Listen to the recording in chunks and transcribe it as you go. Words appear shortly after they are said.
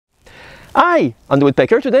Hi, on the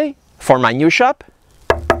Woodpecker today for my new shop.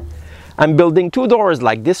 I'm building two doors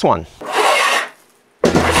like this one.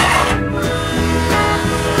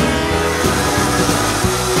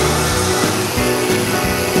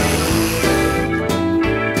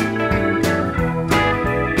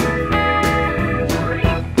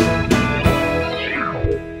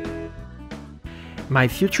 My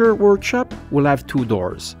future workshop will have two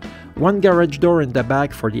doors. One garage door in the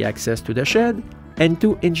back for the access to the shed and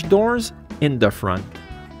 2-inch doors in the front.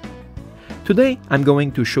 Today I'm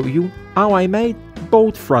going to show you how I made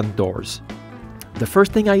both front doors. The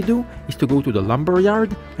first thing I do is to go to the lumber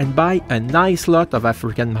yard and buy a nice lot of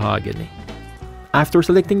African mahogany. After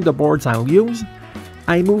selecting the boards I'll use,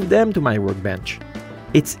 I move them to my workbench.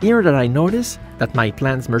 It's here that I notice that my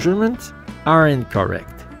plan's measurements are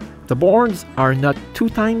incorrect. The boards are not 2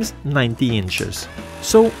 times 90 inches,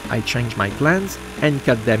 so I change my plans and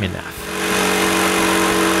cut them in half.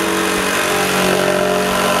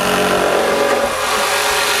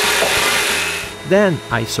 Then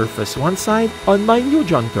I surface one side on my new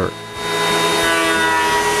jointer.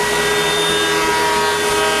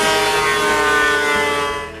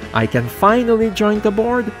 I can finally joint the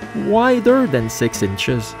board wider than 6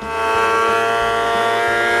 inches.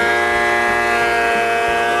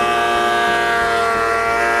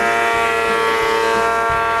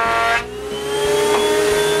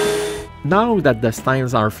 Now that the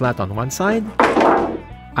stiles are flat on one side,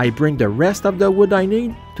 I bring the rest of the wood I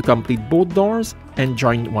need to complete both doors and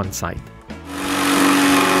join one side.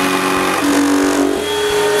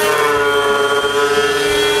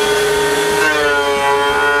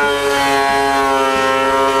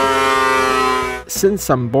 Since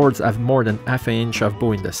some boards have more than ½ inch of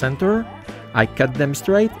bow in the center, I cut them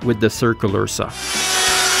straight with the circular saw.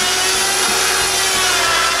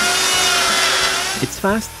 It's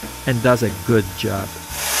fast and does a good job.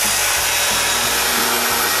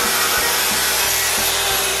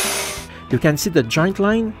 You can see the joint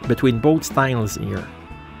line between both stiles here.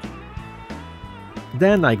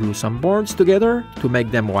 Then I glue some boards together to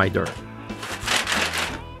make them wider.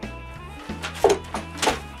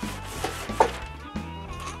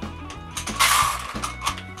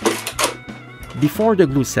 Before the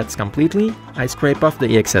glue sets completely, I scrape off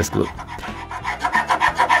the excess glue.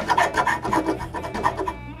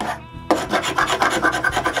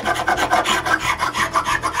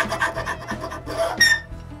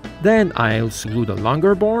 Then I'll glue the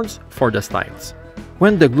longer boards for the stiles.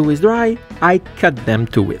 When the glue is dry, I cut them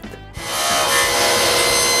to width.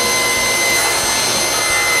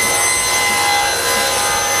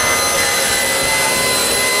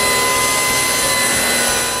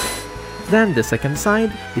 Then the second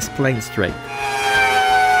side is plain straight.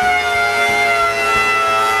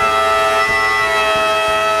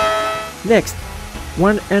 Next,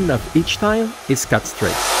 one end of each tile is cut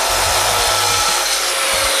straight.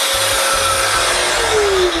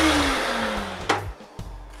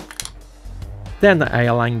 Then I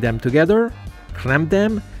align them together, clamp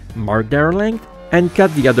them, mark their length, and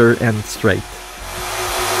cut the other end straight.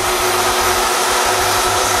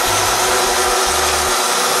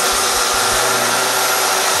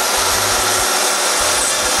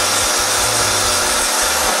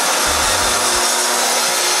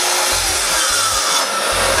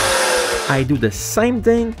 I do the same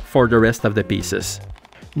thing for the rest of the pieces.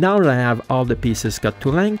 Now that I have all the pieces cut to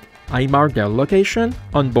length, I mark their location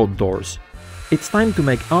on both doors. It's time to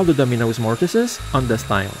make all the dominoes mortises on the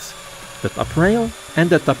stiles, the top rail and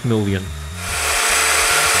the top mullion.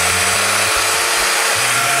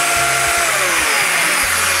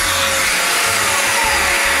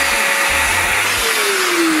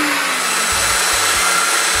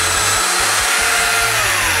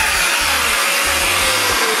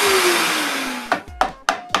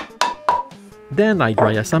 Then I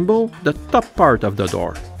dry assemble the top part of the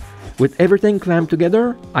door. With everything clamped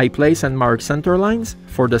together, I place and mark center lines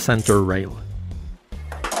for the center rail.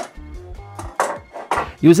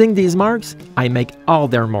 Using these marks, I make all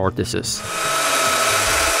their mortises.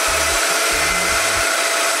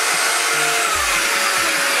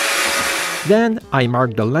 Then I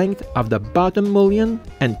mark the length of the bottom mullion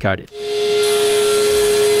and cut it.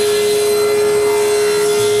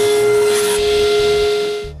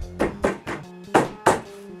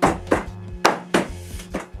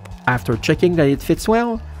 After checking that it fits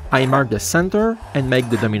well, I mark the center and make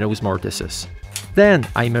the dominoes mortises. Then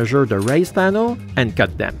I measure the raised panel and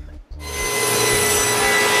cut them.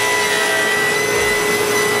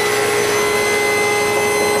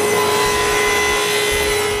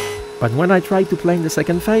 But when I tried to plane the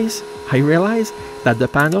second face, I realized that the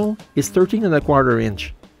panel is 13 1/4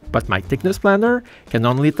 inch. but my thickness planner can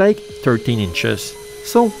only take 13 inches.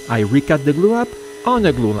 So I recut the glue up on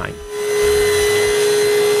a glue line.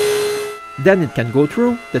 Then it can go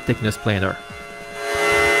through the thickness planer.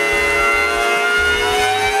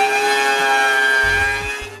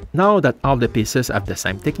 Now that all the pieces have the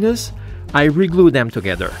same thickness, I re-glue them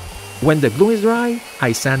together. When the glue is dry,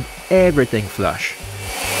 I sand everything flush.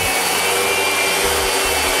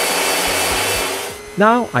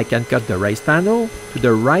 Now I can cut the raised panel to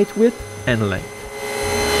the right width and length.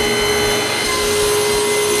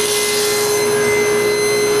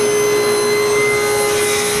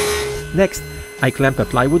 Next, I clamp a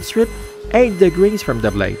plywood strip 8 degrees from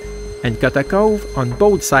the blade and cut a cove on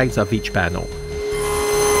both sides of each panel.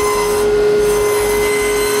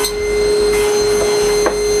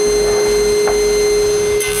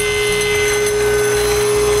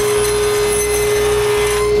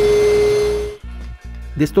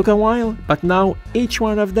 This took a while, but now each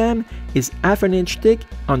one of them is half an inch thick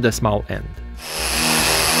on the small end.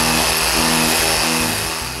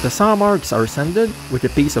 The saw marks are sanded with a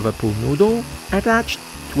piece of a pool noodle attached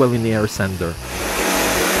to a linear sander.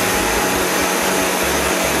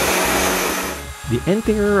 The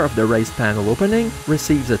interior of the raised panel opening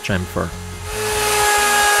receives a chamfer.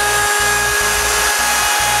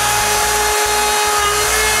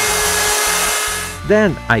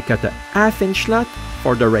 Then I cut a half-inch slot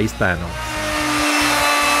for the raised panel.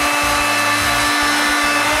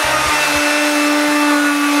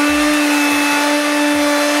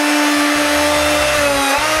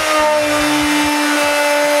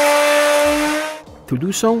 To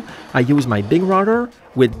do so, I use my big router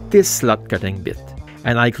with this slot cutting bit,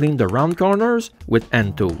 and I clean the round corners with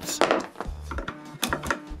hand tools.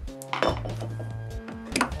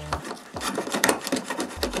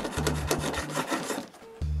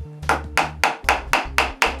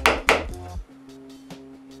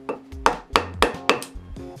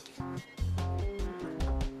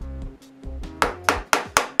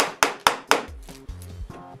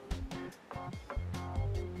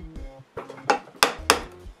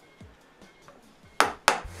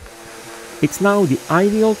 It's now the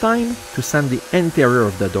ideal time to sand the interior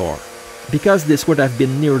of the door, because this would have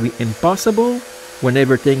been nearly impossible when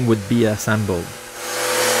everything would be assembled.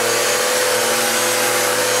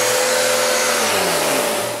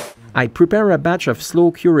 I prepare a batch of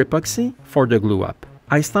slow cure epoxy for the glue up.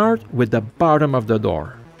 I start with the bottom of the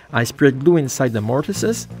door. I spread glue inside the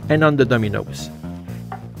mortises and on the dominoes.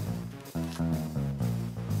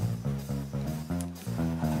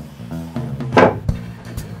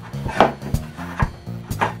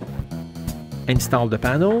 Install the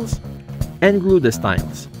panels, and glue the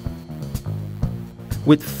stiles.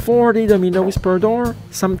 With 40 dominoes per door,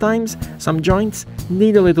 sometimes some joints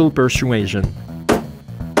need a little persuasion.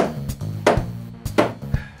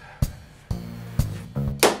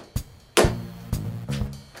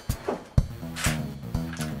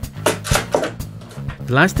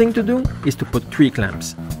 The last thing to do is to put 3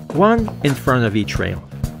 clamps, one in front of each rail.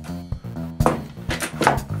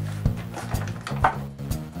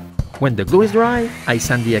 When the glue is dry, I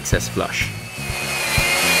sand the excess flush.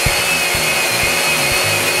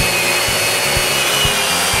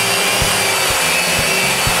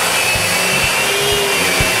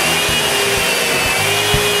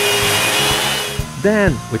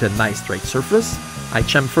 Then, with a nice straight surface, I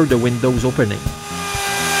chamfer the window's opening.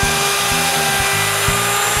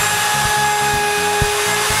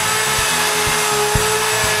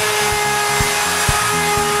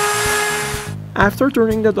 After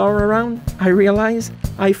turning the door around, I realized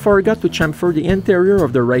I forgot to chamfer the interior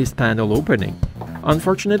of the raised panel opening.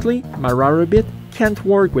 Unfortunately, my router bit can't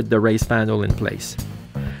work with the raised panel in place.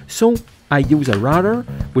 So, I use a router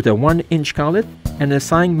with a 1-inch collet and a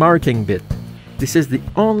sign marking bit. This is the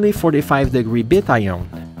only 45-degree bit I own.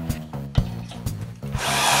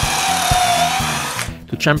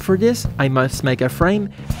 To chamfer this, I must make a frame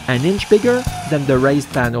an inch bigger than the raised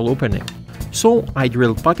panel opening. So I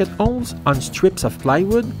drill pocket holes on strips of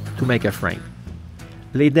plywood to make a frame.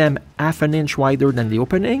 Lay them half an inch wider than the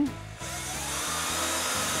opening.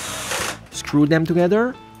 Screw them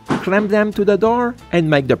together, clamp them to the door, and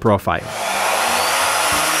make the profile.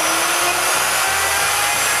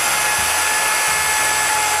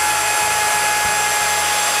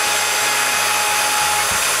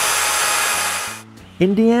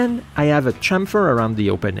 In the end, I have a chamfer around the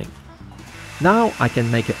opening. Now I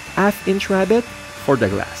can make a half-inch rabbet for the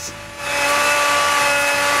glass.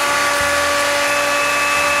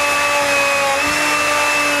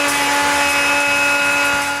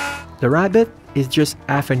 The rabbet is just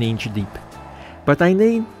half an inch deep, but I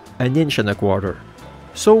need 1.25 inches.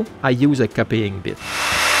 So I use a copying bit.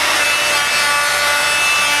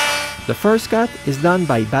 The first cut is done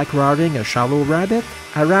by back routing a shallow rabbet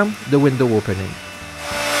around the window opening.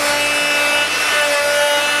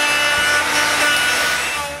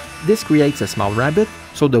 This creates a small rabbet,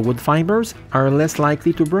 so the wood fibers are less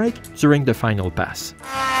likely to break during the final pass.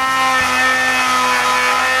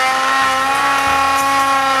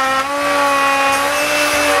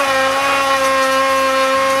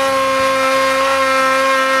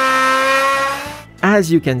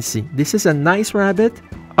 As you can see, this is a nice rabbet,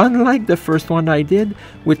 unlike the first one I did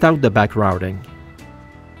without the back routing.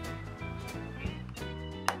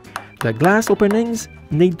 The glass openings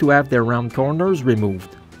need to have their round corners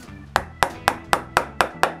removed.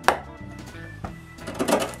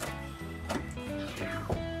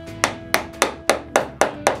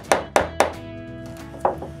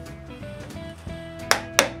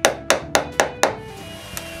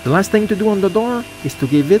 The last thing to do on the door is to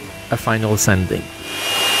give it a final sanding.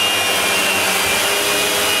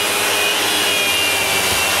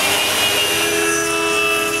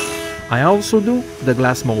 I also do the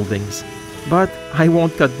glass moldings, but I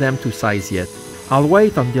won't cut them to size yet. I'll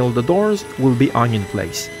wait until the doors will be hung in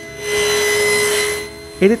place.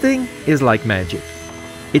 Editing is like magic.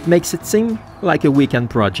 It makes it seem like a weekend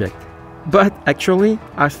project. But actually,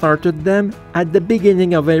 I started them at the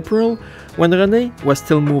beginning of April when René was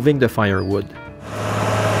still moving the firewood.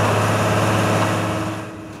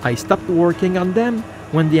 I stopped working on them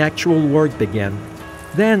when the actual work began.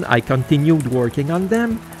 Then I continued working on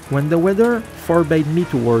them when the weather forbade me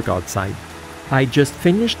to work outside. I just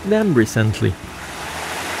finished them recently.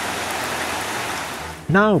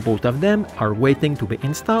 Now both of them are waiting to be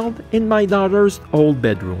installed in my daughter's old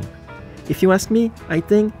bedroom. If you ask me, I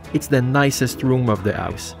think it's the nicest room of the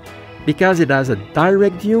house, because it has a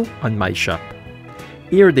direct view on my shop.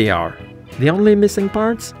 Here they are. The only missing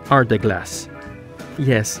parts are the glass.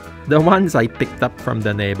 Yes, the ones I picked up from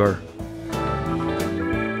the neighbor.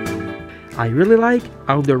 I really like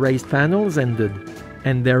how the raised panels ended,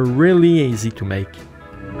 and they're really easy to make.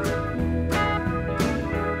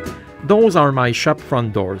 Those are my shop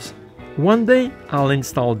front doors. One day I'll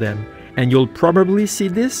install them, and you'll probably see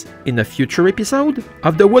this in a future episode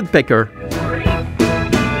of the Woodpecker.